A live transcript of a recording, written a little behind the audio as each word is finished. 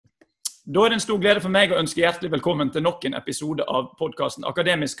Da det en stor glede for meg å ønske hjertelig velkommen til nok en episode av podcasten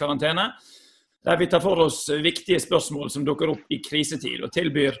Akademisk karantene, der vi tar for oss viktige spørsmål som dukker opp i krisetid, og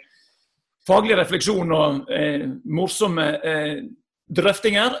tilbyr faglig refleksjon og morsomme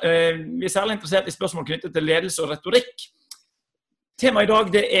drøftinger. Vi særlig interessert i spørsmål knyttet til ledelse og retorikk. Temaet i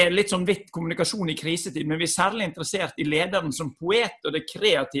dag det litt sånn vidt kommunikasjon i krisetid, men vi særlig interessert i lederen som poet og det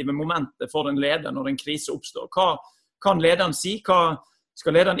kreative momentet for en leder når en krise oppstår. Hva kan lederen si, hva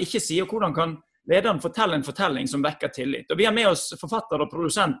skal lederen ikke si, og hvordan kan lederen fortelle en fortelling som vekker tillit? Og vi har med oss forfatter og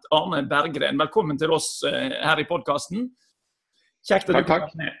produsent Arne Berggren. Velkommen til oss her i podcasten. Kjekt at du kan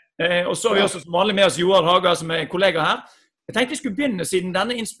være med. Og så har vi også som vanlig med oss Joar Haga, som kollega her. Jeg tenkte vi skulle begynne siden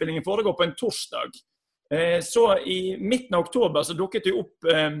denne innspillingen foregår på en torsdag. Så i midten av oktober så dukket det opp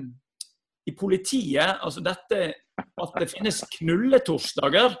i politiet, altså dette at det finnes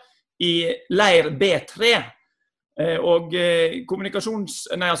knulletorsdager i leir B3. Og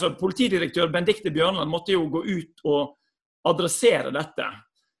politidirektør Benedikte Bjørnland måtte jo gå ut og adressere dette.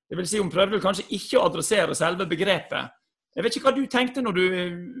 Det vil si, hun prøvde kanskje ikke å adressere selve begrepet. Jeg vet ikke hva du tenkte når du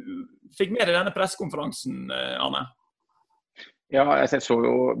fikk med deg denne pressekonferansen, Arne? Ja, jeg så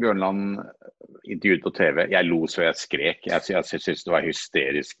jo Bjørnland intervjuet på TV. Jeg lo så jeg skrek. Jeg synes det var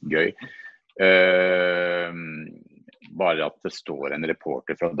hysterisk gøy. Bare at det står en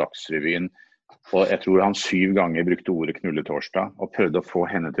reporter fra Dagsrevyen, og jeg tror han 7 ganger brukte ordet knulletorsdag, og prøvde å få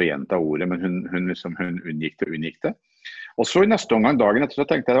henne til å gjenta ordet, men hun unngikk det. Og så i neste omgang, dagen etter, så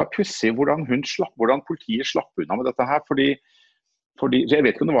tenkte jeg det var pussig hvordan politiet slapp unna med dette her, fordi så jeg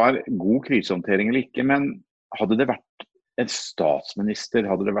vet ikke om det var god krisehåndtering eller ikke, men hadde det vært en statsminister,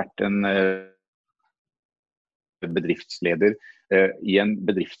 hadde det vært en bedriftsleder i en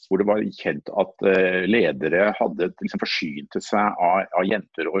bedrift hvor det var kjent at ledere hadde liksom forsynte seg av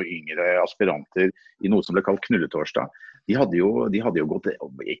jenter og yngre aspiranter i noe som ble kalt knulletorsdag. De hadde jo gått,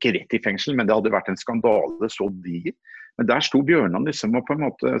 ikke rett i fengsel, men det hadde vært en skandale så diger. Men der sto Bjørnland liksom og på en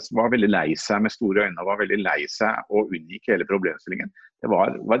måte var veldig lei seg med store øyne, og var veldig lei seg og unngikk hele problemstillingen. Det var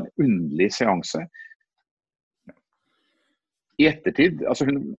en underlig seanse. I ettertid, altså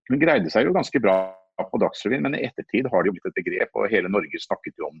hun greide seg jo ganske bra på Dagsrevyen, men i ettertid har det jo blitt et begrep, og hele Norge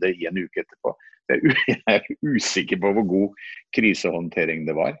snakket jo om det i en uke etterpå. Jeg usikker på hvor god krisehåndtering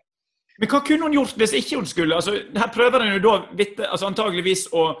det var. Men hva kunne hun gjort hvis ikke hun skulle? Altså, her prøver hun jo da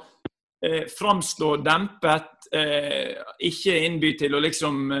antageligvis å framstå dempet, ikke innby til å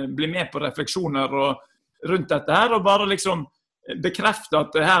liksom bli med på refleksjoner rundt dette her, og bare liksom bekrefte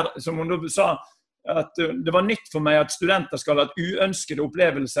at det her, som hun da sa, at det var nytt for meg at studenter skal ha et uønskede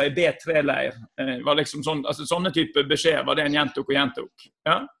opplevelser i B3-leir. Var liksom sånne type beskjed var det en gjentok.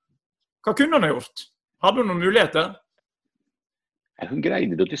 Ja? Hva kunne hun ha gjort? Hadde hun noen muligheter? Hun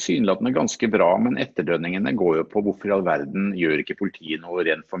greide det tilsynelatende ganske bra, men etterdønningene går jo på hvorfor i all verden gjør ikke politiet noe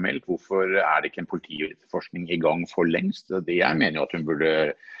rent formelt? Hvorfor det ikke en politiforskning i gang for lengst? Jeg mener jo at hun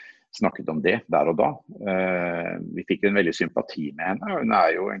burde snakket om det der og da. Vi fikk en veldig sympati med henne.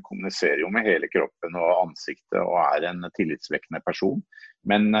 Hun kommuniserer jo med hele kroppen og ansiktet og en tillitsvekkende person.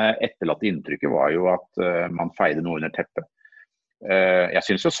 Men etterlatt inntrykket var jo at man feide noe under teppet. Jeg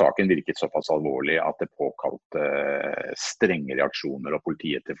synes jo saken virket såpass alvorlig at det påkalte strenge reaksjoner og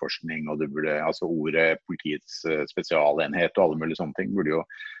politietterforskning, og det burde, altså ordet politiets spesialenhet og alle mulige sånne ting burde jo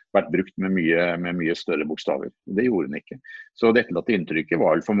vært brukt med mye større bokstaver. Det gjorde den ikke. Så det etterlatte inntrykket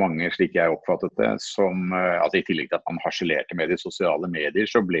var vel for mange, slik jeg oppfattet det, som at i tillegg til at man harselerte med de sosiale medier,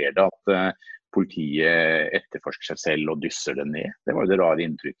 så ble det at politiet etterforsker seg selv og dysser det ned. Det var jo det rare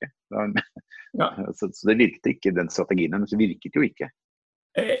inntrykket. Ja. Så det virket ikke, den strategien, men det virket jo ikke.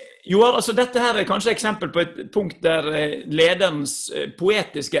 Joar, altså dette her kanskje eksempel på et punkt der lederens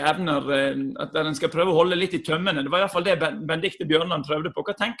poetiske evner, at den skal prøve å holde litt i tømmene. Det var i hvert fall det Benedikte Bjørnland prøvde på.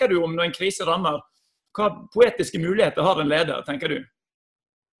 Hva tenker du om når en krise rammer? Hva poetiske muligheter har en leder, tenker du?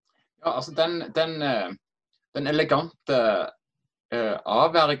 Ja, altså den elegante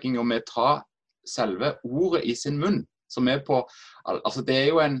avvergingen med å ta selve ordet i sin munn, som på, altså det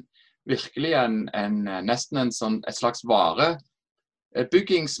jo virkelig nesten et slags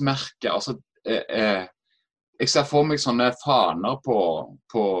varebyggingsmerke. Altså, jeg ser for meg sånne faner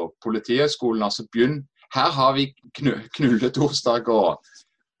på Politihøgskolen, altså her har vi knulletorsdag og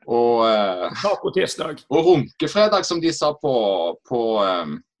runkefredag, som de sa på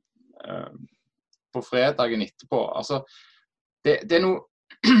fredagen etterpå. Altså, det noe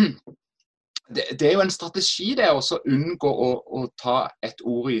det jo en strategi det å unngå å ta et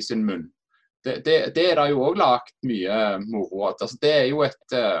ord i sin munn. Det det jo også lagt mye moro. Altså, det jo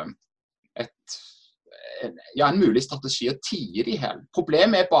en mulig strategi å tie de her.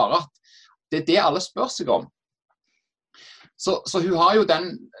 Problemet bare at det alle spør seg om. Så hun har jo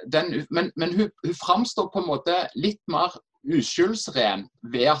men hun framstår på en måte litt mer uskyldsren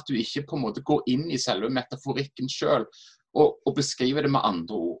ved at du ikke på en måte går inn i selve metaforikken selv og beskriver det med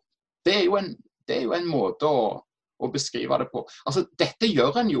andre ord. Det er jo en måte å beskrive det på. Altså, dette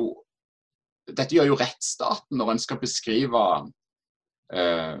gjør jo rettsstaten når en skal beskrive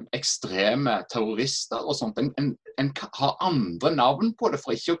ekstreme terrorister og sånt. En har andre navn på det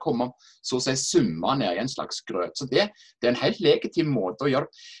for ikke å komme så å si summa ned i en slags grøt. Så det er en helt legitim måte å gjøre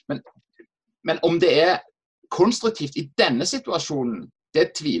det. Men om det er konstruktivt i denne situasjonen,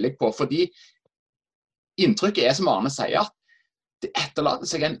 det tviler jeg på, fordi inntrykket er, som Arne sier, at det etterlater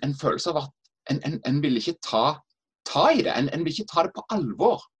seg en følelse av at en vil ikke ta i det, en vil ikke ta det på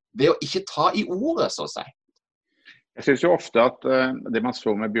alvor ved å ikke ta i ordet, så å si. Jeg synes jo ofte at det man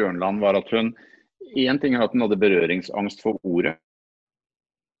så med Bjørnland var at en ting er at hun hadde berøringsangst for ordet,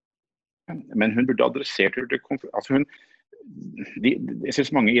 men hun burde adressert det. Altså jeg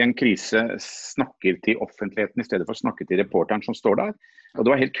synes mange i en krise snakker til offentligheten i stedet for å snakke til reporteren som står der. Og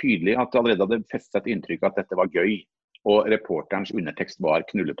det var helt tydelig at det allerede hadde festet et inntrykk at dette var gøy, og reporterens undertekst var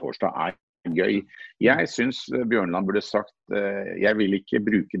 «Knulletorsdag er gøy». Jeg synes Bjørnland burde sagt jeg vil ikke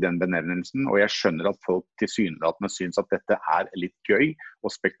bruke den benevnelsen, og jeg skjønner at folk tilsynelatende synes at dette er litt gøy og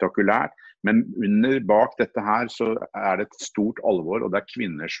spektakulært, men bak dette her så er det et stort alvor, og det er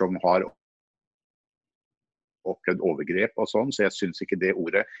kvinner som har opplevd overgrep og sånn, så jeg synes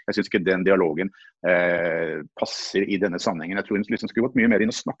ikke den dialogen passer i denne sammenhengen. Jeg tror hun liksom skulle gått mye mer inn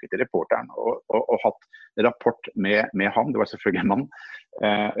og snakket til reporteren og hatt rapport med ham. Det var selvfølgelig en mann.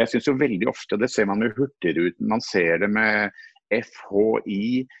 Jeg synes jo veldig ofte, det ser man med Hurtigruten, man ser det med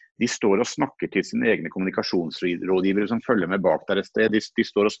FHI, de står og snakker til sine egne kommunikasjonsrådgivere som følger med bak der et sted. De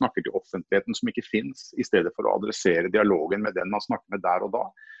står og snakker til offentligheten som ikke finnes, i stedet for å adressere dialogen med den man snakker med der og da.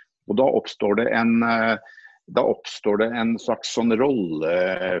 Og da oppstår det en slags sånn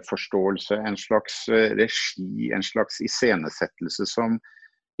rolleforståelse, en slags regi, en slags iscenesettelse som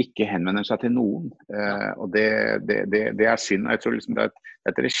ikke henvender seg til noen. Og det er synd. Jeg tror liksom det er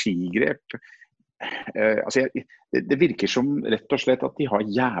et regigrep. Altså det virker som rett og slett at de har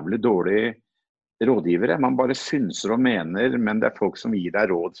jævlig dårlige rådgivere. Man bare synser og mener, men det er folk som gir deg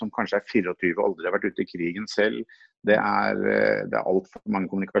råd som kanskje er 24, aldri har vært ute i krigen selv. Det er alt for mange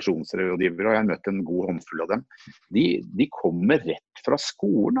kommunikasjonsrådgivere, og jeg har møtt en god håndfull av dem. De kommer rett fra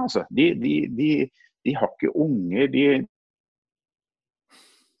skolen, altså. De har ikke unger,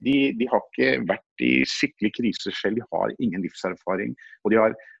 de har ikke vært i skikkelig krise selv, de har ingen livserfaring, og de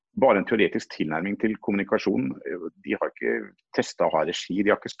har bare en teoretisk tilnærming til kommunikasjon. De har ikke testet å ha regi, de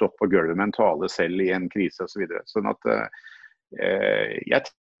har ikke stått på gulvet med en tale selv i en krise og så videre. Sånn at jeg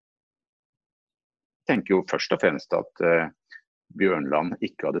tenker jo først og fremst at Bjørnland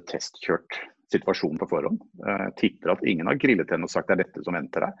ikke hadde testkjørt situasjonen på forhånd. Tipper at ingen har grillet henne og sagt det er dette som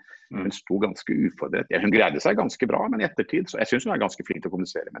venter deg. Hun sto ganske uforberedt. Hun greide seg ganske bra, men i ettertid, så jeg synes hun er ganske flink til å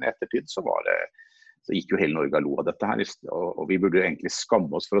kommunisere, men i ettertid så gikk jo hele Norge av lo av dette her, og vi burde jo egentlig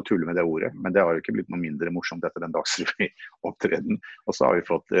skamme oss for å tulle med det ordet, men det har jo ikke blitt noe mindre morsomt etter den Dagsrevy-opptreden, og så har vi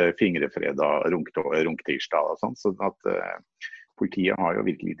fått fingrefredag, runktirsdag og sånn, så at politiet har jo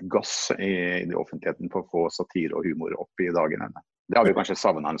virkelig litt gass i offentligheten for å få satire og humor opp i dagen. Det har vi kanskje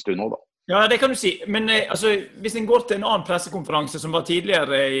savnet en stund nå da. Ja, det kan du si, men altså, hvis en går til en annen pressekonferanse som var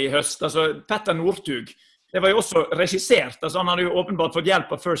tidligere i høst, altså Petter Northug, det var jo også regissert, altså han hadde jo åpenbart fått hjelp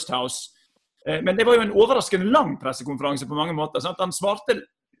av First House. Men det var jo en overraskende lang pressekonferanse på mange måter. Sant? Han svarte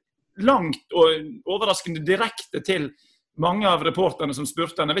langt og overraskende direkte til mange av reporterne som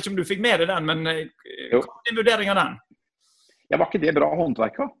spurte han. Jeg vet ikke om du fikk med deg den, men hva var din vurdering av den? Var ikke det bra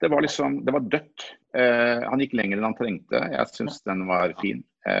håndverket? Det var dødt. Han gikk lenger enn han trengte. Jeg synes den var fin.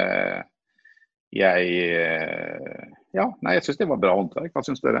 Jeg synes det var bra håndverk. Hva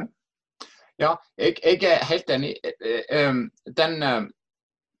synes dere? Ja, jeg er helt enig.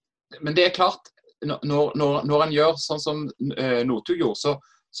 Men det er klart, når en gjør sånn som Northug gjorde,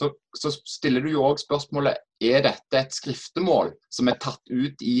 så stiller du jo også spørsmålet, er dette et skriftemål som er tatt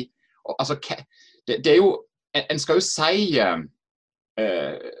ut i, altså det er jo, en skal jo si,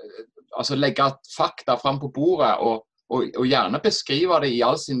 altså legge fakta frem på bordet og gjerne beskrive det i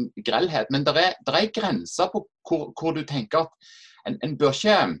all sin grellhet, men det er grenser på hvor du tenker at en bør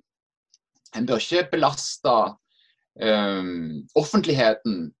ikke belaste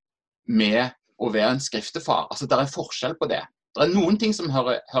offentligheten med å være en skriftefar. Altså, det er forskjell på det. Det er noen ting som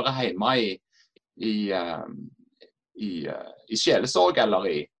hører hjemme i sjelesorg eller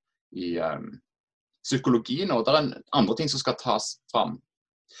i psykologien, og det er andre ting som skal tas fram.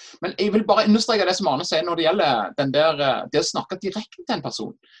 Men jeg vil bare understreke det som Arne sier når det gjelder det å snakke direkte til en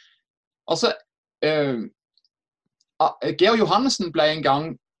person. Altså, Georg Johannessen ble en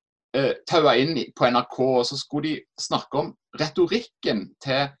gang taua inn på NRK, og så skulle de snakke om retorikken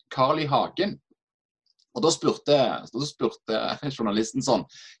til Carl I. Hagen. Og da spurte journalisten sånn,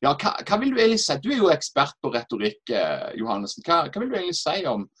 ja, hva vil du egentlig si? Du jo ekspert på retorikk, Johannessen. Hva vil du egentlig si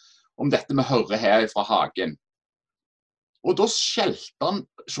om dette med høre her fra Hagen? Og da skjelte han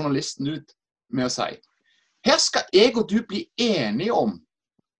journalisten ut med å si, her skal jeg og du bli enige om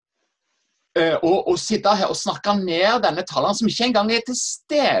og sitte her og snakke ned denne taleren som ikke engang til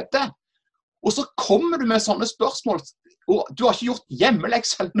stede. Og så kommer du med sånne spørsmål, og du har ikke gjort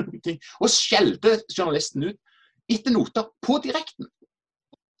hjemmeleks eller noen ting, og skjelte journalisten ut etter noter på direkten.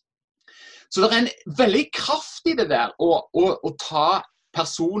 Så det en veldig kraft I det der, å ta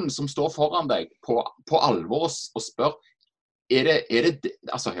personen som står foran deg på alvor og spør, det,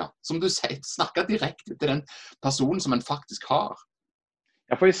 altså ja, som du sier, snakke direkte til den personen som en faktisk har.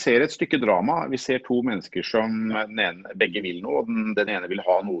 Ja, for vi ser et stykke drama. Vi ser to mennesker som begge vil noe, og den ene vil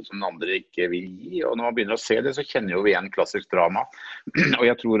ha noe som den andre ikke vil gi. Og når man begynner å se det, så kjenner jo vi igjen klassisk drama. Og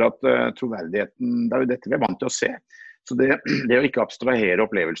jeg tror at troverdigheten, det jo dette vi vant til å se. Så det å ikke abstrahere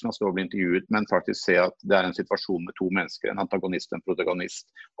opplevelsen av å stå og bli intervjuet, men faktisk se at det en situasjon med to mennesker, en antagonist og en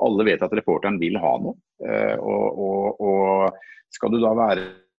protagonist. Alle vet at reporteren vil ha noe. Og skal du da være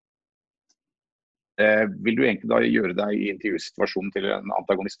vil du egentlig da gjøre deg I intervjusituasjonen til en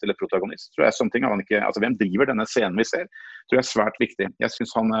antagonist eller protagonist? Tror jeg sånne ting har han ikke, altså hvem driver denne scenen vi ser, tror jeg svært viktig. Jeg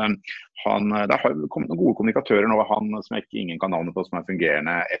synes det har kommet noen gode kommunikatører nå, han som ingen kan navnet på, som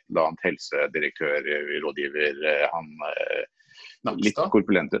fungerende, et eller annet helsedirektør, rådgiver, han litt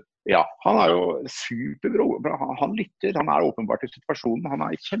korpulent. Ja, han jo superbra, han lytter, han åpenbart I situasjonen, han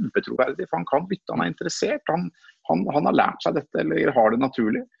kjempetroverdig, for han kan lytte, han interessert, han har lært seg dette, eller har det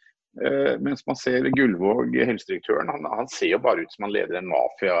naturlig. Mens man ser Gullvåg, helsedirektøren, han ser jo bare ut som han leder en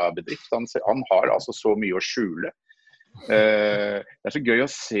mafiabedrift. Han har altså så mye å skjule. Det så gøy å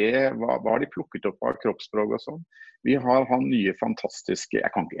se hva de plukket opp av kroppsspråk og sånn. Vi har han nye fantastiske,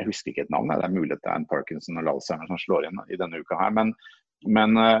 jeg husker ikke et navn, det mulig at det en Parkinson eller Alzheimer som slår inn I denne uka her, men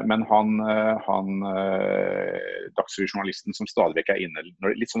han Dagsrevy-journalisten som stadig vekk inne,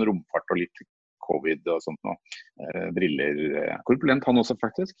 litt sånn romfart og litt covid og sånt nå, briller, korpulent han også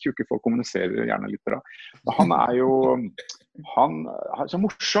faktisk, tjukke folk kommuniserer gjerne litt bra. Han jo, han så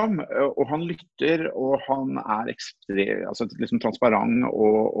morsom, og han lytter, og han altså liksom transparent,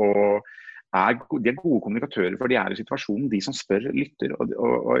 og de gode kommunikatører, for de I situasjonen, de som spør lytter, og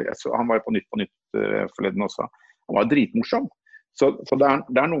han var jo på nytt forleden også, han var dritmorsom. Så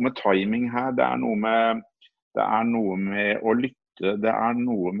det noe med timing her, det noe med å lytte, det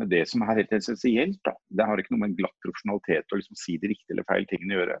noe med det som helt essensielt da. Det har ikke noe med en glatt profesjonalitet å liksom si de riktige eller feil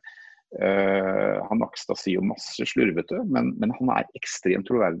tingene å gjøre. Han Nakstad sier jo masse slurvete, men han ekstremt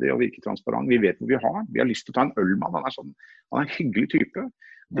troverdig og virker transparent. Vi vet hvor vi har lyst til å ta en øl med han, han en hyggelig type.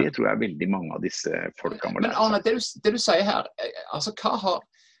 Det tror jeg veldig mange av disse folkene må lære seg. Men Arne, det du sier her, altså hva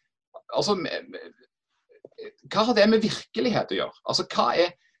har det med virkelighet å gjøre? Altså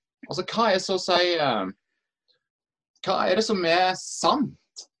hva så å si hva det som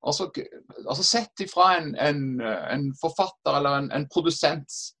sant? Altså sett ifra en forfatter eller en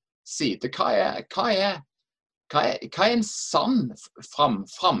produsents side, hva en sann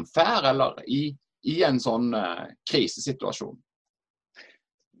framferd eller i en sånn krisesituasjon?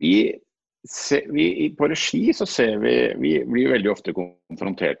 På regi så ser vi blir veldig ofte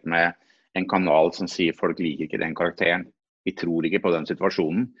konfrontert med en kanal som sier folk liker ikke den karakteren. Vi tror ikke på den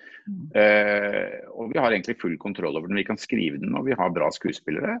situasjonen. Og vi har egentlig full kontroll over den. Vi kan skrive den, og vi har bra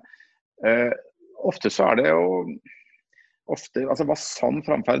skuespillere. Ofte så det jo altså hva sann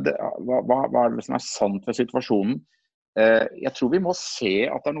framferd, hva det som sant ved situasjonen? Jeg tror vi må se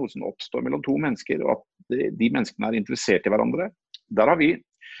at det noe som oppstår mellom to mennesker, og at de menneskene interessert I hverandre. Der har vi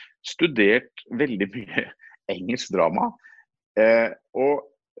studert veldig mye engelsk drama, og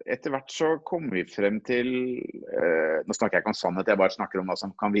etter hvert så kommer vi frem til, nå snakker jeg ikke om sannhet, jeg bare snakker om hva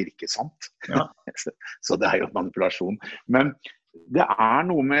som kan virke sant. Ja. Så det jo manipulasjon. Men det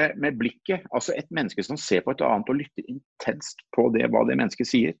noe med blikket, altså et menneske som ser på et annet og lytter intenst på hva det mennesket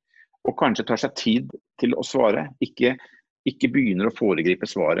sier, og kanskje tar seg tid til å svare, ikke begynner å foregripe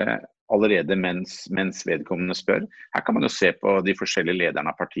svaret allerede mens vedkommende spør. Her kan man jo se på de forskjellige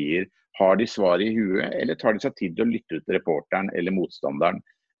lederne av partier. Har de svar I huet, eller tar de seg tid til å lytte ut reporteren eller motstanderen?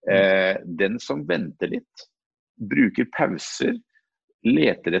 Den som venter litt, bruker pauser,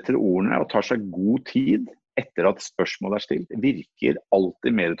 leter etter ordene og tar seg god tid etter at spørsmålet stilt, virker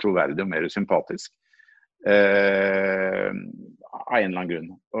alltid mer troverdig og mer sympatisk av en eller annen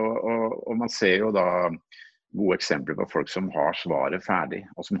grunn. Og man ser jo da gode eksempler på folk som har svaret ferdig,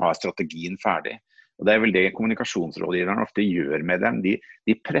 og som har strategien ferdig. Og det vel det kommunikasjonsrådgiverne ofte gjør med dem.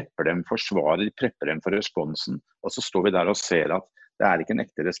 De prepper dem for svaret, de prepper dem for responsen. Og så står vi der og ser at det ikke en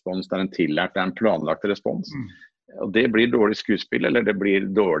ekte respons, det en tillært, det en planlagt respons. Og det blir dårlig skuespill, eller det blir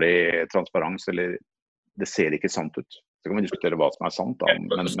dårlig transparens, eller det ser ikke sant ut. Så kan vi diskutere hva som sant, da.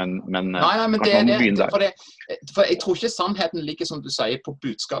 Men det det. For jeg tror ikke sannheten ligger, som du sier, på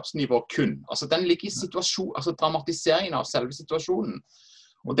budskapsnivå kun. Altså, den ligger i situasjon, altså dramatiseringen av selve situasjonen.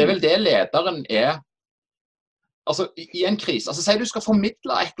 Og det vel det lederen altså i en krise. Altså, si du skal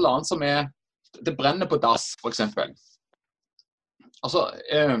formidle et eller annet som det brenner på dass, for eksempel. Altså,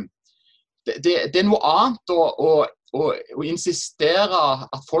 det noe annet å insistere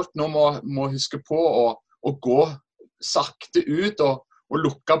at folk nå må huske på å gå sakte ut og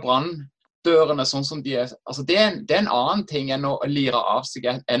lukke branndørene sånn som de altså det en annen ting enn å lire av seg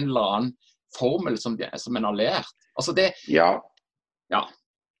en eller annen formel som en har lært. Altså det... Ja.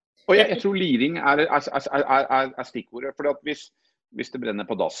 Og jeg tror liring stikkordet, for at hvis det brenner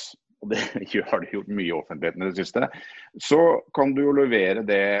på dass, og det har det gjort mye i offentligheten i det siste, så kan du jo levere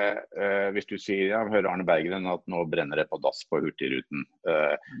det hvis du sier, jeg hører Arne Berggren at nå brenner det på dass på Hurtigruten.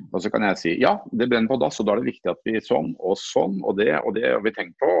 Og så kan jeg si, ja, det brenner på dass, og da det viktig at vi sånn, og det har vi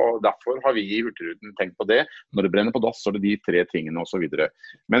tenkt på, og derfor har vi i Hurtigruten tenkt på det. Når det brenner på dass, så det de 3 tingene og så videre.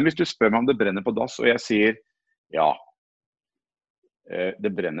 Men hvis du spør meg om det brenner på dass, og jeg sier, ja,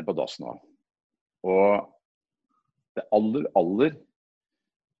 det brenner på dass nå. Og det aller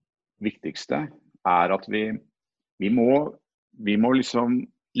viktigste at vi må liksom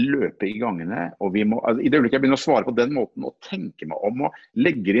løpe i gangene, og vi må, altså, i det øyeblikket jeg begynner å svare på den måten og tenke meg om og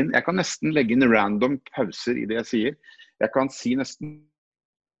jeg kan nesten legge inn random pauser i det jeg sier. Jeg kan si nesten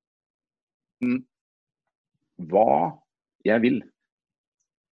hva jeg vil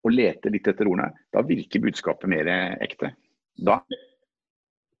og lete litt etter ordene. Da virker budskapet mer ekte. Da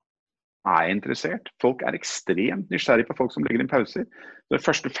jeg interessert. Folk ekstremt nysgjerrige på folk som legger inn pauser. Den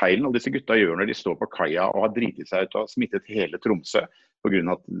første feilen alle disse gutta gjør når de står på kaia og har dritet seg ut og har smittet hele Tromsø på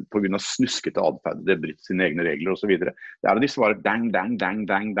grunn av snuskete adferd, det bryter sine egne regler og så videre. Det at de svarer dang, dang, dang,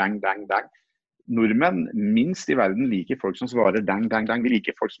 dang, dang, dang, dang. Nordmenn minst i verden liker folk som svarer dang, dang, dang. De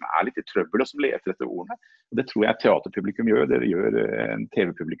liker folk som litt i trøbbel og som leter etter ordene. Og det tror jeg teaterpublikum gjør, det gjør en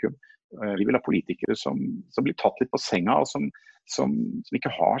TV-publikum. Vi vil ha politikere som blir tatt litt på senga og som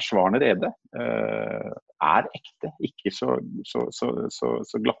ikke har svarene rede, ekte, ikke så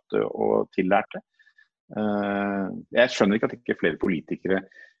glatte og tillærte. Jeg skjønner ikke at ikke flere politikere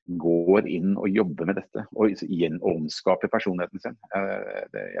går inn og jobber med dette, og igjen omskaper personligheten sin.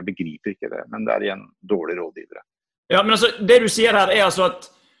 Jeg begriper ikke det, men det igjen dårlige rådgivere. Ja, men altså, det du sier her altså at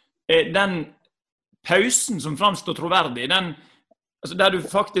den pausen som fremstår troverdig, altså der du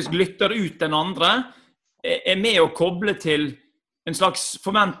faktisk lytter ut den andre, med å koble til en slags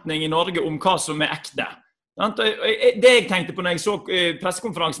forventning i Norge om hva som ekte. Det jeg tenkte på når jeg så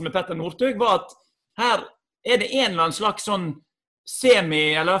pressekonferansen med Petter Northug, var at her det en eller annen slags sånn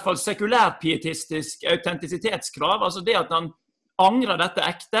eller i hvert fall sekulærpietistisk autentisitetskrav, altså det at han angrer dette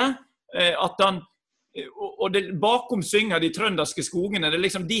ekte, at han, og det bakom synger de trønderske skogene, det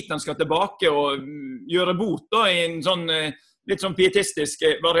liksom dit han skal tilbake og gjøre bot da, i en sånn, litt sånn pietistisk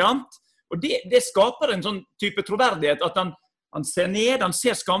variant, og det skaper en sånn type troverdighet, at han ser ned, han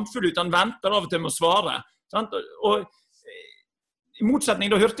ser skamfull ut, han venter av og til med å svare. Sant? Og i motsetning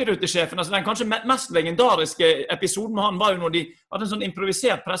da Hurtigrutesjefen, altså den kanskje mest legendariske episoden med han var jo når de hadde en sånn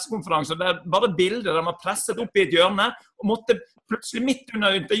improvisert pressekonferanse, der bare bilder, de var presset opp i et hjørne, og måtte plutselig midt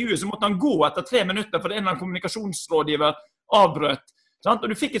under intervjuet, så måtte han gå etter 3 minutter, for en eller annen kommunikasjonsrådgiver avbrøt. Sant?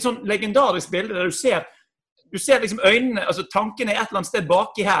 Og du fikk et sånn legendarisk bilde der du ser liksom øynene, altså tankene et eller annet sted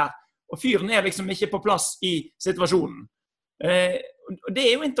baki her, og fyren liksom ikke på plass i situasjonen. Det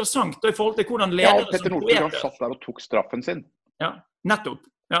jo interessant da, i forhold til hvordan ledere Petter Northug har satt der og tok straffen sin. Ja, nettopp.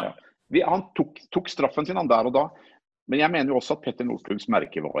 Ja. Han tok straffen sin han der og da, men jeg mener jo også at Petter Northugs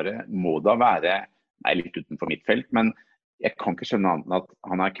merkevare må da være, litt utenfor mitt felt, men jeg kan ikke skjønne annet enn at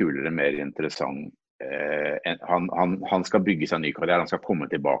han kulere, mer interessant. Han skal bygge seg en ny karriere, han skal komme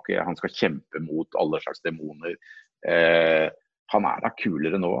tilbake, han skal kjempe mot alle slags demoner. Han da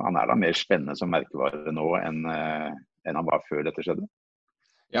kulere nå, han da mer spennende som merkevare nå enn han var før dette skjedde.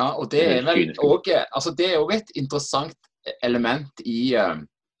 Ja, og det vel også, altså det jo et interessant element i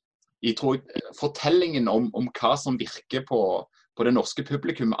tror jeg, fortellingen om hva som virker på det norske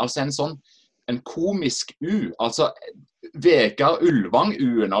publikum. Altså en komisk altså Vegard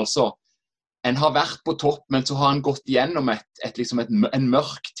Ulvang-uen, altså en har vært på topp, men så har han gått gjennom en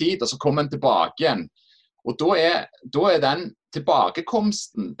mørk tid, og så kommer han tilbake igjen. Og da den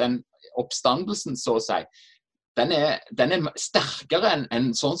tilbakekomsten, den oppstandelsen, så å si, den er sterkere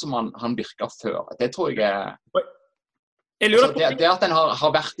enn sånn som han virker før. Det tror jeg altså, det at den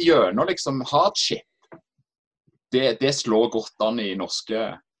har vært gjennom liksom hardship, det slår godt an i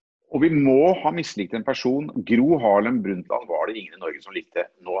norske. Og vi må ha mislikt en person. Gro Harlem Brundtland var det ingen i Norge som likte.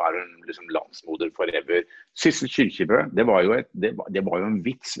 Nå er hun liksom landsmoder forever. Sissel Kyrkjebø, det var jo en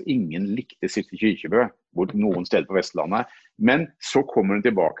vits. Ingen likte Sissel Kyrkjebø noen steder på Vestlandet. Men så kommer hun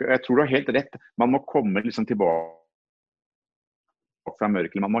tilbake. Jeg tror du har helt rett. Man må komme liksom tilbake fra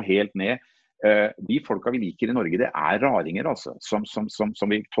mørket. Man må helt ned. De folka vi liker i Norge, det er raringer altså, som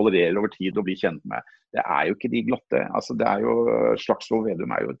vi tolererer over tid og blir kjent med. Det er jo ikke de glatte. Altså, det er jo, Slagsvold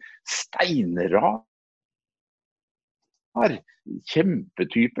Vedum er jo steinrar.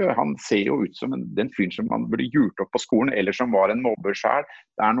 Kjempetype. Han ser jo ut som den fyren som man burde gjort opp på skolen, eller som var en mobber selv.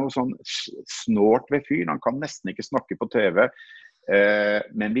 Det er noe sånn snårt ved fyren. Han kan nesten ikke snakke på TV.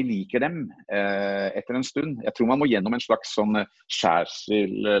 Men vi liker dem etter en stund. Jeg tror man må gjennom en slags sånn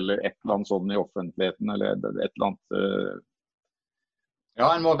skjærsild eller et eller annet sånn i offentligheten eller et eller annet Ja,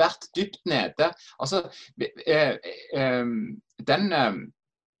 en må ha vært dypt nede. Altså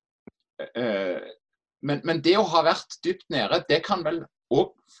men det å ha vært dypt nede, det kan vel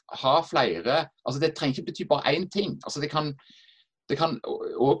også ha flere. Altså det trenger ikke bety bare én ting. Altså det kan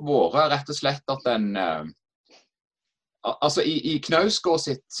også være rett og slett at den altså i Knausgård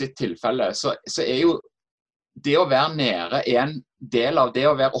sitt tilfelle så jo det å være nede en del av det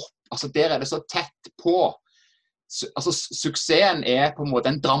å være opp, altså der det så tett på, altså suksessen på en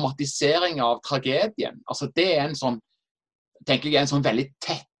måte en dramatisering av tragedien, altså det en sånn, tenker jeg en sånn veldig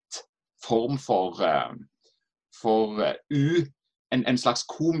tett form for en slags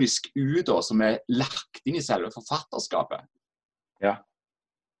komisk da, som lagt inn i selve forfatterskapet. Ja.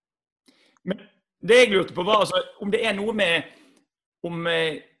 Men det jeg lurte på var altså, om det noe med om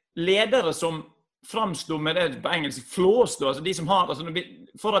ledere som framstår med det på engelsk flås, altså de som har, altså,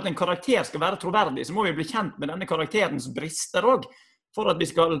 for at en karakter skal være troverdig, så må vi bli kjent med denne karakterens brister også, for at vi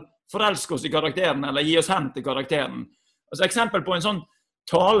skal forelske oss i karakteren, eller gi oss hen til karakteren. Altså eksempel på en sånn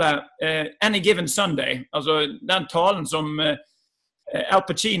tale, Any Given Sunday, altså den talen som Al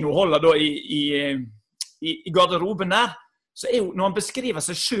Pacino holder da i garderoben der, så jo, når han beskriver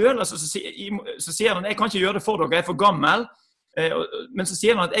seg selv, altså, så sier han, jeg kan ikke gjøre det for dere, jeg for gammel, men så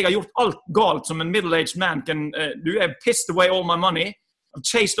sier han at jeg har gjort alt galt som en middle-aged man kan do. I've pissed away all my money, I've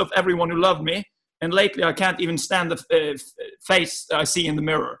chased off everyone who loved me, and lately I can't even stand the face I see in the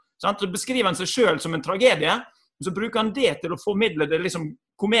mirror. Så han beskriver han seg selv som en tragedie, og så bruker han det til å formidle det liksom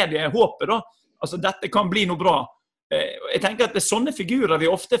komediehåpet da, altså dette kan bli noe bra. Jeg tenker at det sånne figurer vi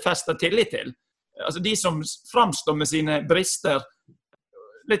ofte fester tillit til. Altså de som framstår med sine brister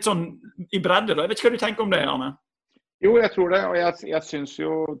litt sånn i bredde da. Jeg vet ikke hva du tenker om det, Arne? Jo, jeg tror det, og jeg synes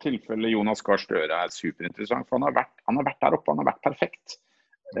jo tilfellet Jonas Gahr Støre superinteressant, for han har vært der oppe, han har vært perfekt.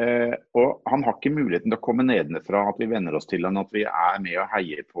 Og han har ikke muligheten til å komme nedenfra, at vi venner oss til han, at vi med og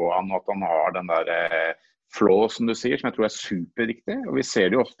heier på han, og at han har den der flow, som du sier, som jeg tror superviktig. Og vi ser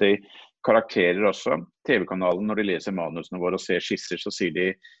det jo ofte i karakterer også. TV-kanalen, når de leser manusene våre og ser skisser, så sier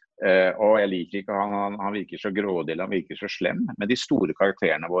de og jeg liker ikke, han virker så grådig, han virker så slem, men de store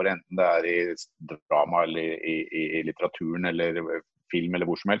karakterene våre, enten det i drama eller i litteraturen eller film eller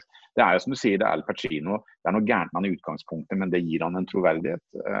hvor som helst, det jo som du sier, det Al Pacino, det noe gærent med han i utgangspunktet, men det gir han en troverdighet.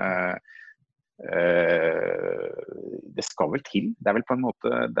 Det skal vel til, det vel på en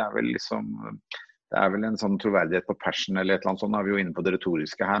måte, det vel liksom, det vel en sånn troverdighet på passion eller et eller annet sånt, da er vi jo inne på det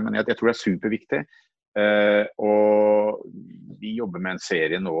retoriske her, men jeg tror det superviktig. Og vi jobber med en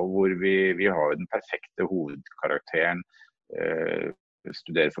serie nå hvor vi har den perfekte hovedkarakteren,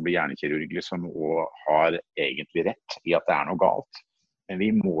 studerer for å bli hjernekirurg som også har egentlig rett i at det noe galt, men vi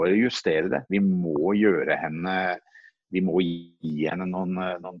må justere det, vi må gi henne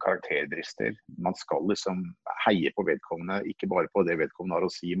noen karakterbrister. Man skal liksom heie på vedkommende, ikke bare på det vedkommende har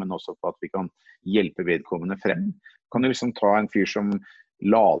å si, men også på at vi kan hjelpe vedkommende frem. Kan du liksom ta en fyr som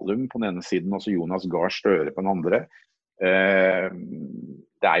Lahlum på den ene siden, og så Jonas Gahr Støre på den andre.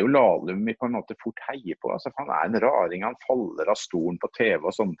 Det jo Lahlum vi på en måte fort heier på. Altså, han en raring, han faller av stolen på TV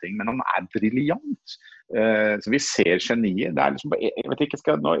og sånne ting, men han briljant. Så vi ser geniet. Det liksom, jeg vet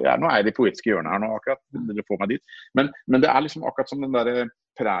ikke, nå det poetiske hjørnet her nå akkurat, det får meg dit. Men det liksom akkurat som den der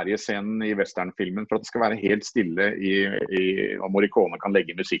præriescenen i westernfilmen, for at det skal være helt stille og Morricone kan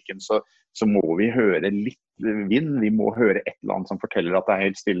legge musikken, så må vi høre litt vind, vi må høre et eller annet som forteller at det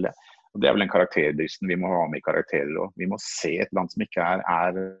helt stille. Og det vel en karakterdristen vi må ha med i karakterer også. Vi må se et eller annet som ikke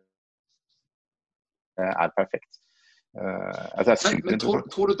perfekt. Altså, men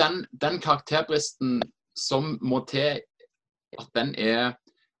tror du den karakterbristen som må til, at den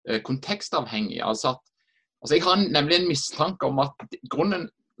kontekstavhengig, altså at Altså, jeg har nemlig en mistanke om at grunnen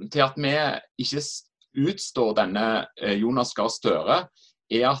til at vi ikke utstår denne Jonas Gahr Støre,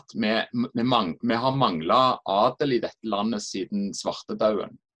 at vi har manglet adel i dette landet siden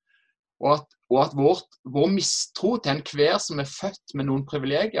svartedauden. Og at vår mistro til enhver som født med noen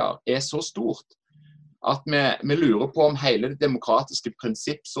privilegier så stort, at vi lurer på om hele det demokratiske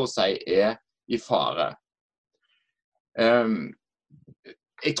prinsipp, så å si, i fare.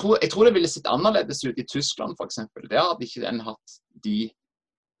 Jeg tror det ville sett annerledes ut i Tyskland, for eksempel. Der hadde ikke den hatt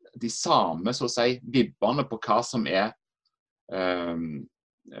de samme, så å si, vibbene på hva som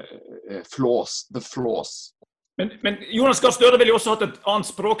the flaws. Men Jonas Gahr Støre ville jo også hatt et annet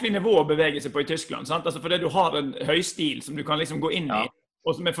språklig nivå å bevege seg på i Tyskland, sant? Altså fordi du har en høystil som du kan liksom gå inn i,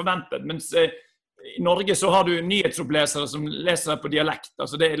 og som forventet. Mens i Norge så har du nyhetsopplesere som leser på dialekt.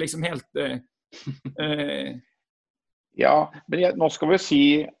 Altså det liksom helt... Ja, men nå skal vi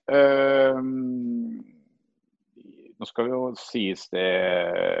si... Nå skal vi jo sies det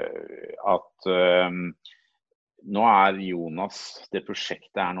at... Nå Jonas, det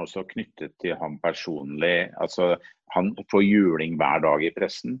prosjektet nå så knyttet til ham personlig, altså han får juling hver dag i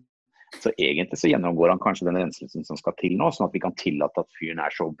pressen, så egentlig så gjennomgår han kanskje den renselsen som skal til nå, sånn at vi kan tillate at fyren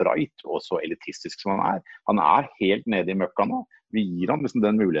så bright og så elitistisk som han Han helt nede i møkka nå, vi gir ham liksom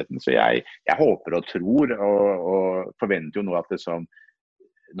den muligheten, så jeg håper og tror og forventer jo nå at liksom,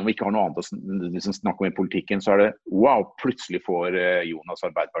 når vi ikke har noe annet å liksom snakke om i politikken, så det, wow, plutselig får Jonas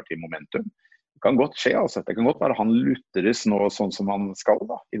Arbeiderpartiet momentum. Det kan godt skje, altså. Det kan godt være han lutheres nå sånn som han skal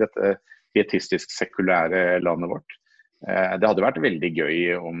da, i dette pietistisk sekulære landet vårt. Det hadde vært veldig gøy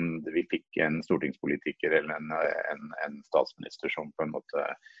om vi fikk en stortingspolitiker eller en statsminister som på en måte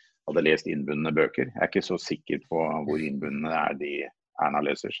hadde lest innbundne bøker. Jeg ikke så sikker på hvor innbundne de Erna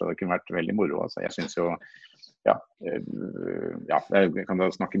leser, så det kunne vært veldig moro. Altså. Jeg synes jo, jeg kan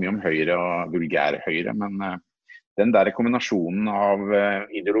da snakke mye om høyre og vulgær høyre, men den der kombinasjonen av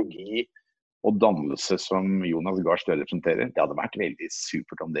ideologi og dannelse som Jonas Gahr Støre representerer, det hadde vært veldig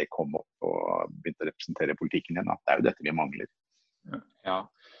supert om det kom opp og begynte å representere politikken igjen. Det jo dette vi mangler. Ja,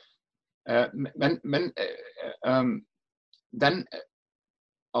 men den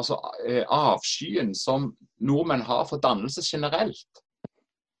avskyen som nordmenn har for dannelse generelt,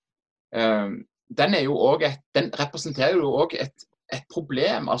 den representerer jo også et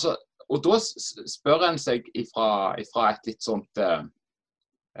problem. Altså, og da spør en seg ifra et litt sånt...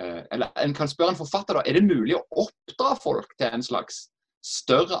 eller en kan spørre en forfatter da, det mulig å oppdra folk til en slags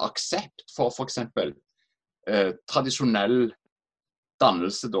større aksept for eksempel tradisjonell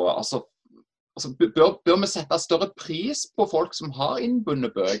dannelse da, altså bør vi sette større pris på folk som har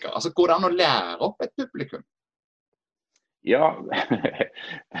innbundne bøker, altså går det an å lære opp et publikum? Ja,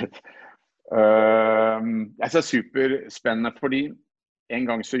 det superspennende, fordi en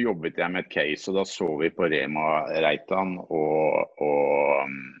gang så jobbet jeg med et case, og da så vi på Rema Reitan og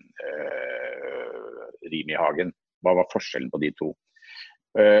Rimi Hagen. Hva var forskjellen på de to?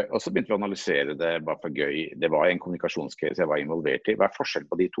 Og så begynte vi å analysere det bare for gøy. Det var en kommunikasjonscase jeg var involvert i. Hva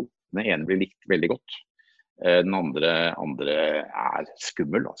forskjellen på de to? Den ene blir likt veldig godt. Den andre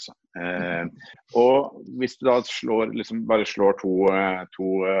skummel, altså. Og hvis du da bare slår to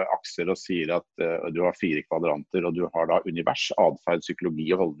akser og sier at du har 4 kvadranter, og du har da univers, adferd, psykologi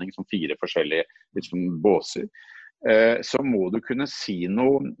og holdning som 4 forskjellige liksom, båser, så må du kunne si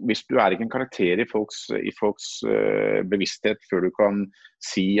noe, hvis du ikke en karakter i folks bevissthet, før du kan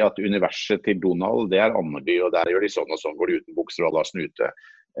si at universet til Donald, det Andeby, og der gjør de sånn og sånn, går de uten bukser og alle har snute.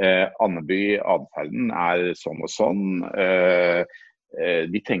 Andeby, adferden sånn og sånn,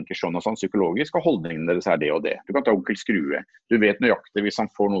 de tenker sånn og sånn psykologisk, og holdningen deres det og det. Du kan ta onkel Skrue. Du vet nøyaktig, hvis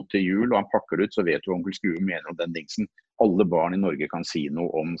han får noe til jul og han pakker det ut, så vet du hva onkel Skrue mener om den dingsen. Alle barn i Norge kan si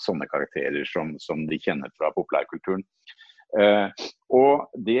noe om sånne karakterer som de kjenner fra populærkulturen. Og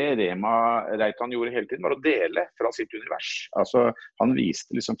det Rema Reitan gjorde hele tiden var å dele fra sitt univers. Altså, han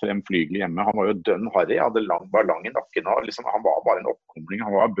viste liksom frem flygel hjemme. Han var jo dønn harry, var lang i nakken. Liksom, han var bare en oppkomling,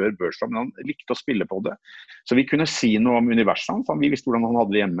 han var børstam, men han likte å spille på det. Så vi kunne si noe om universet hans. Vi visste hvordan han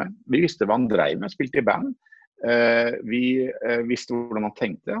hadde det hjemme. Vi visste hva han drev med, spilte i band. Vi visste hvordan han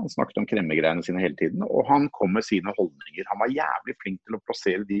tenkte. Han snakket om kremmegreiene sine hele tiden, og han kom med sine holdninger. Han var jævlig flink til å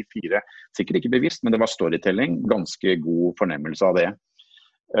plassere de 4, sikkert ikke bevisst, men det var storytelling, ganske god fornemmelse av det.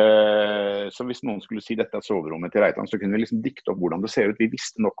 Så hvis noen skulle si dette soverommet til Reitan, så kunne vi liksom dikte opp hvordan det ser ut. Vi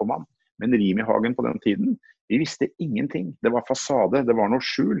visste nok om han, men Rimi Hagen på den tiden, vi visste ingenting. Det var fasade, det var noe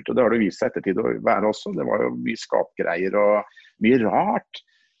skjult, og det har det vist seg ettertid å være også. Det var jo mye skapgreier og mye rart.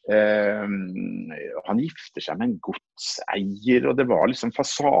 Han gifter seg med en godseier, og det var liksom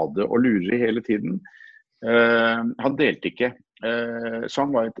fasade og lureri hele tiden. Han delte ikke Så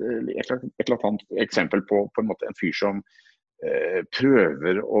han var et eklatant eksempel på en måte en fyr som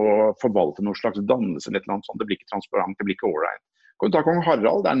prøver å forvalte noe slags dannelse eller et eller annet sånt. Det blir ikke transparent, det blir ikke ålreit. Kan du ta kong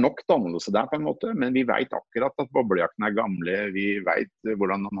Harald, det nok dannelse der på en måte, men vi vet akkurat at boblejakkene gamle, vi vet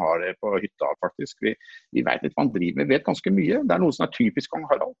hvordan han har det på hytta faktisk, vi vet litt hva han driver med, vi vet ganske mye, det noe som typisk kong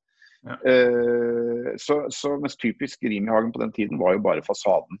Harald. Ja. Så mens typisk Rimi-Hagen på den tiden var jo bare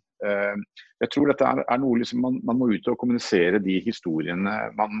fasaden. Jeg tror dette noe liksom man må ut og kommunisere de historiene,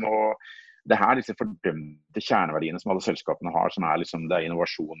 det disse fordømte kjerneverdiene som alle selskapene har, som liksom, det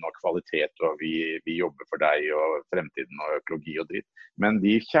innovasjon og kvalitet, og vi jobber for deg, og fremtiden og økologi og dritt. Men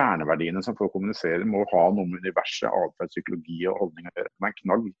de kjerneverdiene som folk kommuniserer må ha noe med universet, atferd, psykologi og holdning å gjøre. Med en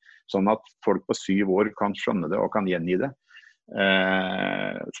knagg, sånn at folk på 7 år kan skjønne det og kan gjengi det.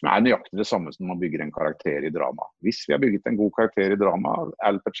 Som nøyaktig det samme som man bygger en karakter i drama. Hvis vi har bygget en god karakter i drama,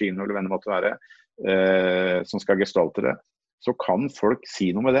 Al Pacino eller hvem det måtte være, som skal gestalte det, så kan folk si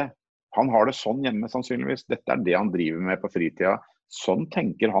noe med det. Han har det sånn hjemme sannsynligvis, dette det han driver med på fritida, sånn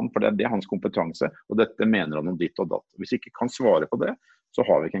tenker han, for det hans kompetanse, og dette mener han om ditt og datt. Hvis ikke kan svare på det, så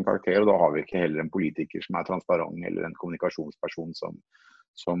har vi ikke en karakter, og da har vi ikke heller en politiker som transparent, eller en kommunikasjonsperson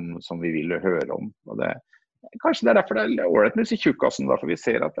som vi vil høre om. Og kanskje det derfor det ålreit med disse tjukkassen, for vi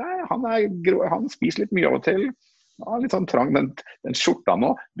ser at han spiser litt mye av og til. Ja, litt sånn trang, den skjorta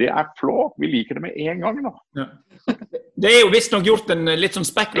nå, det flå, vi liker det med en gang nå. Ja. Det jo visst nok gjort en litt sånn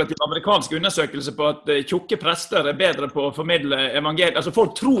spekulativ amerikansk undersøkelse på at tjukke prester bedre på å formidle evangeliet. Altså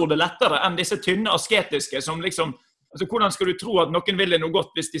folk tror det lettere enn disse tynne asketiske, som liksom, altså hvordan skal du tro at noen vil det noe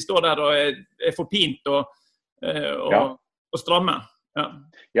godt hvis de står der og forpint og stramme?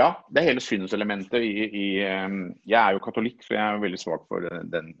 Ja, det hele synselementet jeg jo katolikk, så jeg veldig svak for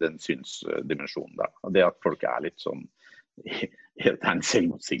den synsdimensjonen der. Og det at folk litt sånn, det en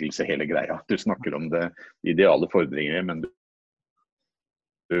selvmotsigelse hele greia. Du snakker om det ideale fordringer, men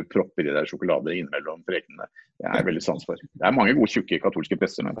du propper i der sjokolader innimellom prekenene. Det veldig sans for. Det mange gode tjukke katolske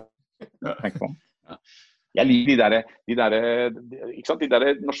prester, men tenk på. Jeg liker de der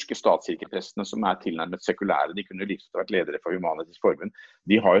norske statskirkeprestene som tilnærmet sekulære, de kunne liksom vært ledere for Humanitisk Forbund.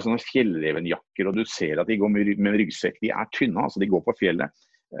 De har jo sånne fjellrevenjakker, og du ser at de går med ryggsekk. De tynne, altså de går på fjellet.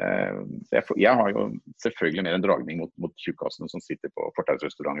 Jeg har jo selvfølgelig mer en dragning mot tjukkassene som sitter på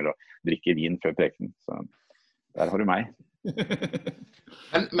fortausrestauranter og drikker vin før preken. Så der har du meg.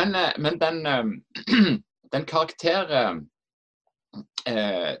 Men den karakter...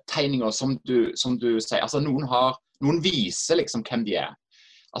 tegninger som du sier, altså noen viser liksom hvem de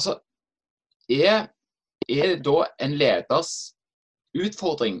altså det da en leders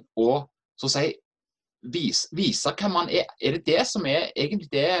utfordring å så å si vise hvem man det som egentlig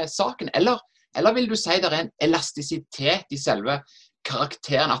det saken, eller vil du si det en elastisitet i selve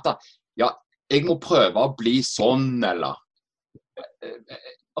karakteren, at jeg må prøve å bli sånn, eller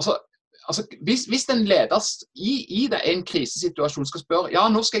Altså, hvis en leder i en krisesituasjon skal spørre,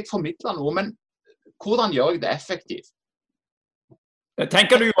 nå skal jeg formidle noe, men hvordan gjør jeg det effektivt?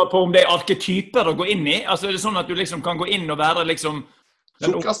 Tenker du på om det arketyper å gå inn i? Altså, det sånn at du liksom kan gå inn og være liksom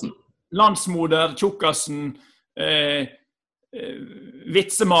tjukkassen. Landsmoder, tjukkassen,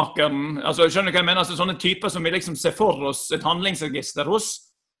 vitsemakeren, altså skjønner du hva jeg mener? Altså, sånne typer som vi liksom ser for oss et handlingsregister hos.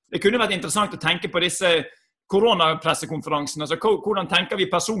 Det kunne vært interessant å tenke på disse koronapressekonferansen, altså hvordan tenker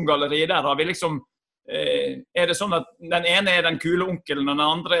vi persongalleriet der? Har vi liksom, det sånn at den ene den kule onkelen, og den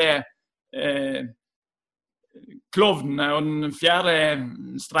andre klovnene, og den fjerde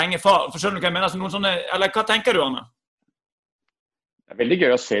strenge far? Skjønner du hva jeg mener? Altså, noen sånne, eller hva tenker du, Arne? Det veldig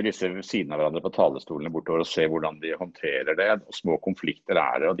gøy å se disse sidene av hverandre på talestolene bortover, og se hvordan de håndterer det, og små konflikter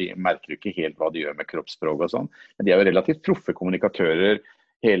det, og de merker ikke helt hva de gjør med kroppsspråk og sånn. Men de jo relativt proffe kommunikatører,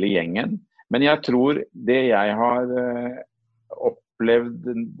 hele gjengen. Men jeg tror det jeg har opplevd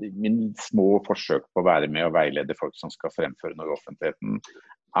min små forsøk på å være med og veilede folk som skal fremføre noe i offentligheten,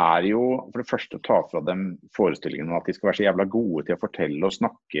 jo for det første å ta fra dem forestillingen om at de skal være så jævla gode til å fortelle og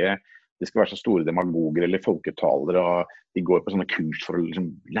snakke, de skal være så store demagoger eller folketalere, og de går på sånne kurs for å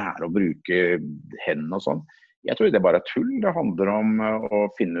liksom lære å bruke hendene og sånn. Jeg tror det bare tull. Det handler om å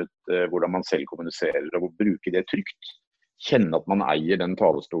finne ut hvordan man selv kommuniserer, og bruke det trygt. Kjenne at man eier den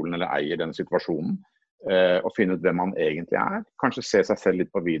talestolen eller eier den situasjonen, og finne ut hvem man egentlig Kanskje se seg selv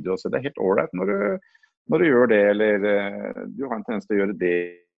litt på video, så det helt ålreit når du gjør det, eller du har en tendens til å gjøre det.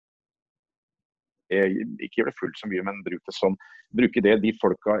 Ikke gjør det fullt så mye, men bruk det sånn. Bruke det de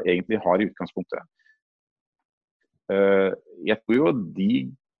folka egentlig har i utgangspunktet. Jeg tror jo de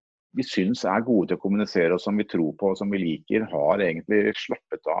vi syns gode til å kommunisere, og som vi tror på, og som vi liker, har egentlig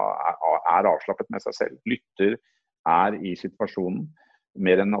slappet av, avslappet med seg selv. Lytter i situasjonen.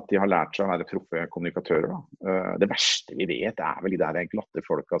 mer enn at de har lært seg å være proffe kommunikatører. Da. Det verste vi vet vel de der glatte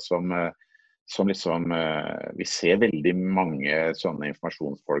folka som liksom, vi ser veldig mange sånne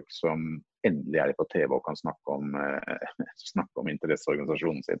informasjonsfolk som endelig de på TV og kan snakke om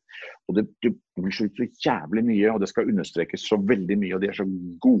interesseorganisasjonen sin. Og det blir så jævlig mye, og det skal understrekes så veldig mye, og de så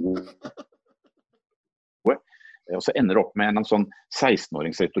gode. Og så ender det opp med en sånn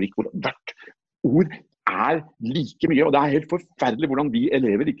 16-åringsretorikk hvor hvert ord like mye, og det helt forferdelig hvordan vi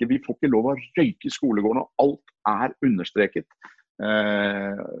elever vi får ikke lov å røyke i skolegården, og alt understreket.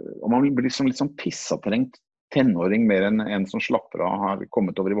 Og man blir liksom litt sånn pissatrengt tenåring mer enn en som slapper av har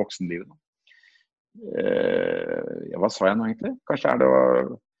kommet over i voksenlivet. Hva sa jeg nå egentlig? Kanskje det å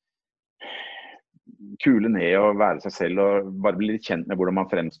kule ned og være seg selv og bare bli litt kjent med hvordan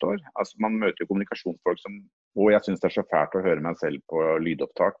man fremstår. Altså, man møter jo kommunikasjonsfolk og jeg synes det så fælt å høre meg selv på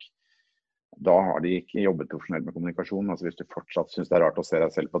lydopptak. Da har de ikke jobbet profesjonelt med kommunikasjon. Altså, hvis du fortsatt synes det rart å se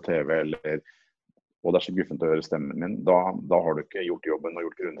deg selv på TV, og det så guffent å høre stemmen min, da har du ikke gjort jobben og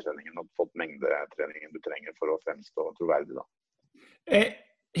gjort grunntreningen og fått mengdetreningen du trenger for å fremstå troverdig. Da.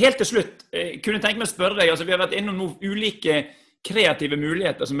 Helt til slutt, kunne jeg tenke meg å spørre deg, altså, vi har vært innom noen ulike kreative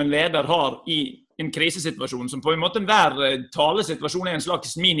muligheter som en leder har i en krisesituasjon, som på en måte hver talesituasjon en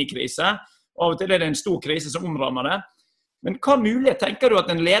slags minikrise. Av og til det en stor krise som omrammer det. Men hva mulighet tenker du at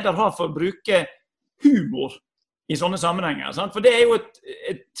en leder har for å bruke humor i sånne sammenhenger? Sant? For det jo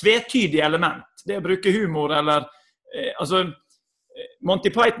et tvetydig element. Det å bruke humor, eller altså, Monty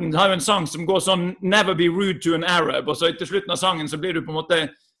Python har jo en sang som går sånn «Never be rude to an Arab», og så til slutten av sangen så blir du på en måte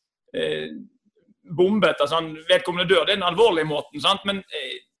bombet, altså vedkommende dør. Det en alvorlig måten, sant? Men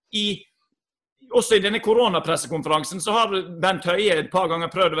også i denne koronapressekonferansen så har Bent Høie et par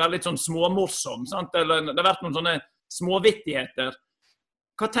ganger prøvd å være litt sånn småmorsom, sant? Eller det har vært noen sånne småvittigheter.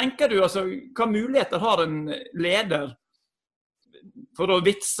 Hva tenker du, altså, hva muligheter har en leder for å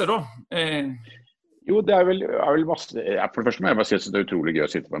vitse da? Jo, det vel masse. For det første må jeg bare si at det utrolig gøy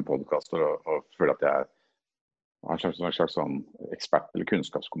å sitte på en podcast og føle at jeg har en slags sånn ekspert eller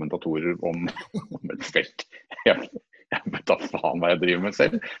kunnskapskommentatorer om et felt. Jeg vet da faen hva jeg driver med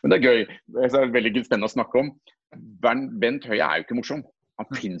selv, men det gøy. Det veldig spennende å snakke om. Bent Høie jo ikke morsom. Han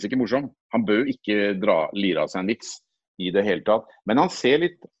finnes ikke morsom. Han bør ikke lire av seg en vits i det hele tatt. Men han ser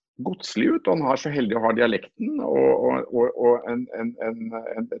litt godslig ut, og han har så heldig å ha dialekten og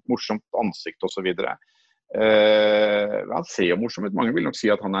et morsomt ansikt og så videre. Han ser jo morsom ut. Mange vil nok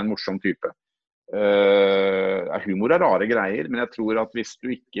si at han en morsom type. Humor rare greier, men jeg tror at hvis du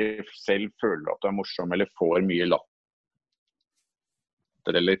ikke selv føler at du morsom, eller får mye latter,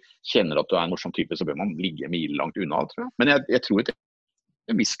 eller kjenner at du en morsom type, så bør man ligge milelangt unna, tror jeg. Men jeg tror til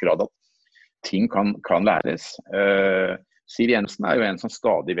en viss grad at ting kan læres. Siv Jensen jo en som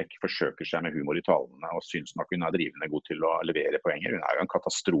stadig vekk forsøker seg med humor i talene, og synes nok hun drivende god til å levere poenger. Hun jo en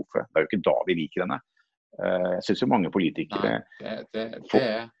katastrofe. Det jo ikke da vi liker henne. Jeg synes jo mange politikere...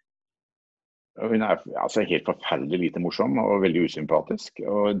 Nei, Hun altså helt forferdelig lite morsom og veldig usympatisk,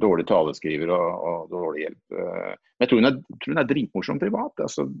 og dårlig taleskriver og dårlig hjelp. Men jeg tror hun dritmorsom privat.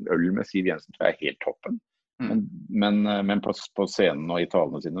 Altså, øl med Siv Jensen tror jeg helt toppen. Men på scenen og i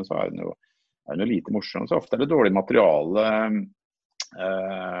talene sine så hun jo lite morsom. Så ofte det dårlig materiale.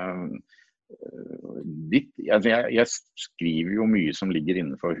 Jeg skriver jo mye som ligger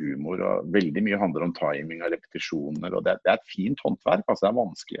innenfor humor, og veldig mye handler om timing og repetisjoner, og det et fint håndverk, altså det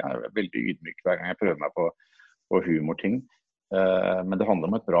vanskelig, jeg veldig ydmyk hver gang jeg prøver meg på humorting, men det handler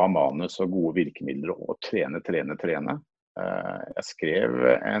om et bra manus og gode virkemidler, og trene.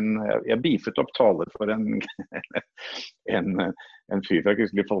 Jeg bifet opp taler for en fyr fra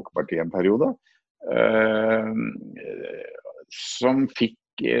Kristelig Folkeparti en periode, som fikk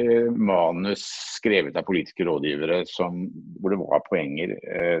manus skrevet av politiske rådgivere hvor det var poenger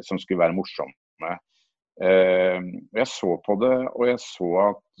som skulle være morsomme. Jeg så på det, og jeg så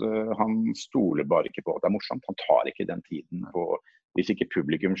at han stoler bare ikke på at det morsomt. Han tar ikke den tiden. Hvis ikke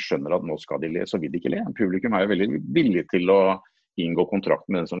publikum skjønner at nå skal de le, så vil de ikke le. Publikum jo veldig villig til å inngå kontrakt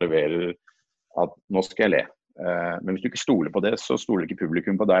med den som leverer at nå skal jeg le. Men hvis du ikke stoler på det, så stoler ikke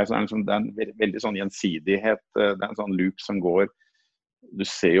publikum på deg. Så det en veldig sånn gjensidighet, det en sånn loop som går. Du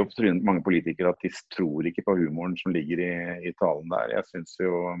ser jo på mange politikere at de tror ikke på humoren som ligger i talen der. Jeg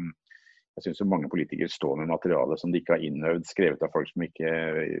synes jo mange politikere står med materiale som de ikke har innøvd, skrevet av folk som ikke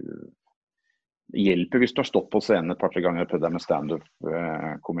hjelper hvis du har stått på scenen et par-tre ganger og prøvd deg med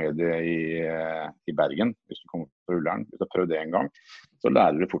stand-up-komedie i Bergen, hvis du kommer på Ullern. Hvis du har prøvd det en gang, så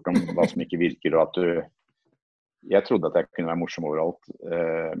lærer du fort om hva som ikke virker, og at jeg trodde at jeg kunne være morsom overalt,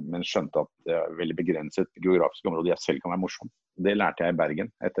 men skjønte at det veldig begrenset geografisk område jeg selv kan være morsom. Det lærte jeg i Bergen.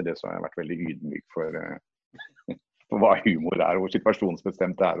 Etter det så har jeg vært veldig ydmyk på hva humor hvor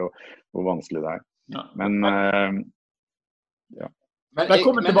situasjonsbestemt det og hvor vanskelig det Ja. Men, ja. Men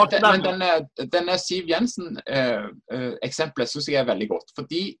denne Siv Jensen-eksempelet synes jeg veldig godt,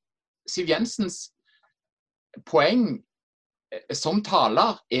 fordi Siv Jensens poeng som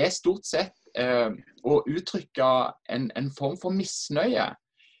taler stort sett å uttrykke en form for misnøye.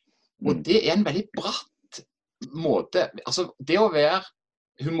 Og det en veldig bratt måte. Altså, det å være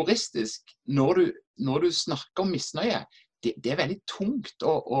humoristisk når du snakker om misnøye, det veldig tungt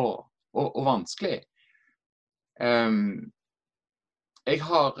og vanskelig. Jeg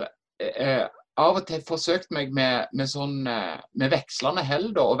har av og til forsøkt meg med vekslende hell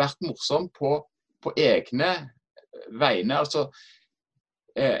og vært morsom på egne vegne. Altså,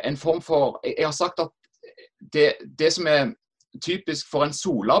 en form for, jeg har sagt at det som typisk for en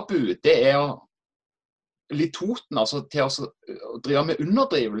solabu, det litt Toten, altså til å drive med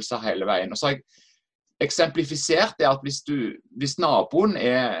underdrivelser hele veien. Og så har jeg eksemplifisert det at hvis naboen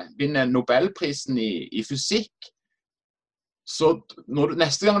vinner Nobelprisen i fysikk, så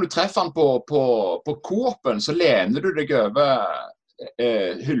neste gang du treffer han på Coop-en, så lener du deg over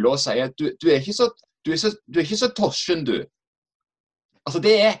hylla og sier at du er ikke så tosjen, du. Altså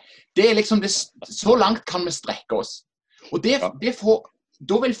det liksom så langt kan vi strekke oss. Og da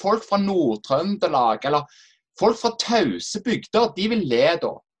vil folk fra Nord-Trøndelag, eller folk fra tause bygder, de vil le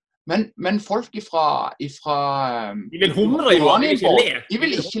da. Men folk fra de vil humre, de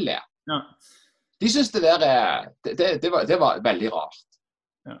vil ikke le. Ja. De synes det var veldig rart.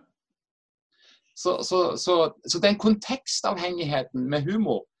 Ja. Så den kontekstavhengigheten med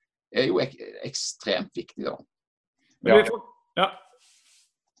humor jo ekstremt viktig da. Ja.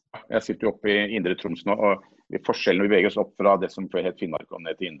 Jeg sitter jo oppe i Indre Troms nå, og forskjellen vi beveger oss opp fra det som før het Finnmark og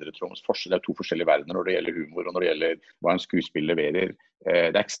ned til Indre Troms. Det to forskjellige verdener når det gjelder humor og når det gjelder hva en skuespill leverer.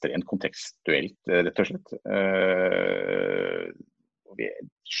 Det ekstremt kontekstuelt, rett og slett. Vi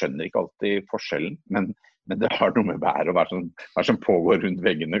skjønner ikke alltid forskjellen, men det har noe med været og hva som pågår rundt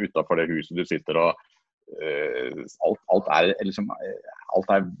veggene utenfor det huset du sitter og alt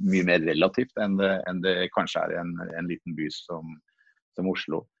mye mer relativt enn det kanskje en liten by som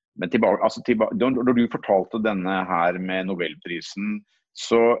Oslo. Men når du fortalte denne her med Nobelprisen,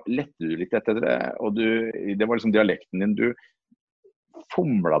 så lette du litt etter det, og det var liksom dialekten din. Du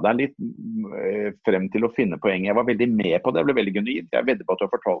fomlet deg litt frem til å finne poenget. Jeg var veldig med på det, jeg ble veldig genuint. Jeg vedder på at du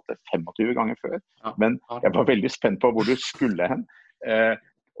har fortalt det 25 ganger før, men jeg var veldig spent på hvor du skulle hen.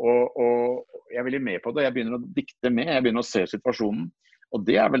 Og jeg er veldig med på det. Jeg begynner å dikte med, jeg begynner å se situasjonen. Og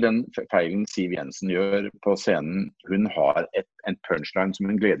det er vel den feilen Siv Jensen gjør på scenen. Hun har en punchline som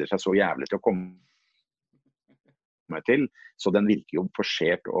hun gleder seg så jævlig til å komme til, så den virker jo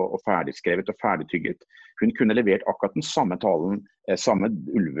forsert og ferdigskrevet og ferdigtygget. Hun kunne levert akkurat den samme talen, samme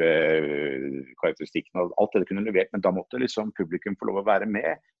ulvekarakteristikken og alt det kunne levert, men da måtte liksom publikum få lov å være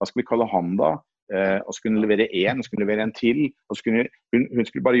med. Hva skal vi kalle han da? Og så kunne hun levere en, og så kunne hun levere en til, og så kunne hun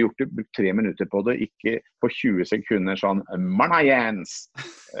skulle bare gjort det, brukt 3 minutter på det, ikke på 20 sekunder sånn, Marna Jens!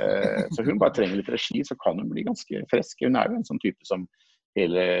 Så hun bare trenger litt regi, så kan hun bli ganske fresk. Hun jo en sånn type som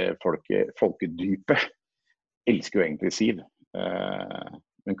hele folkedypet elsker jo egentlig Siv.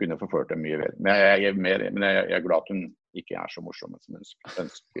 Hun kunne forført det mye bedre. Men jeg er glad at hun ikke så morsom som hun ønsker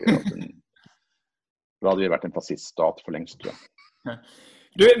at hun... Da hadde vi vært en fasciststat for lengst, tror jeg.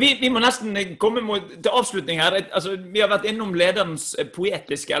 Vi må nesten komme til avslutning her. Altså, vi har vært innom lederens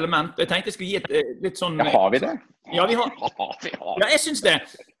poetiske element. Jeg tenkte jeg skulle gi et litt sånn... Har vi det? Ja, vi har. Ja, jeg synes det.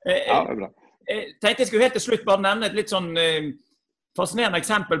 Ja, det bra. Jeg tenkte jeg skulle helt til slutt bare nevne et litt sånn fascinerende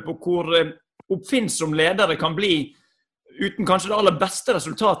eksempel på hvor oppfinnsom ledere kan bli uten kanskje det aller beste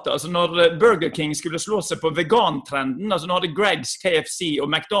resultatet. Altså når Burger King skulle slå seg på vegantrenden, altså nå hadde Greggs, KFC og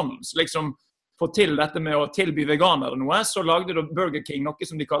McDonald's liksom fått til dette med å tilby veganere noe, så lagde da Burger King noe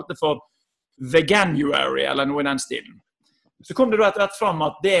som de kalte for Veganuary, eller noe i den stilen. Så kom det da etter hvert fram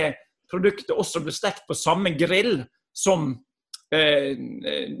at det produktet også ble stekt på samme grill som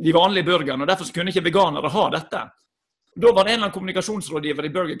de vanlige burgerne, og derfor kunne ikke veganere ha dette. Da var det en eller annen kommunikasjonsrådgiver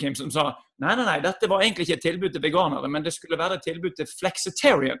i Burger King som sa nei, dette var egentlig ikke et tilbud til veganere, men det skulle være et tilbud til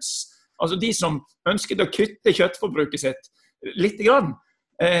flexitarians, altså de som ønsket å kutte kjøttforbruket sitt litt grann.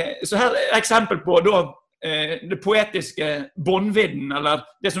 Så her eksempel på da, det poetiske båndvidden, eller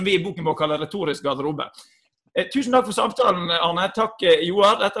det som vi i boken vår kaller retorisk garderobe. Tusen takk for samtalen, Arne. Takk,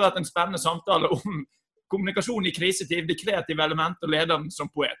 Joar. Dette har vært en spennende samtale om kommunikasjon i krisetid, det kreative element og lederen som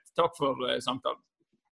poet. Takk for samtalen.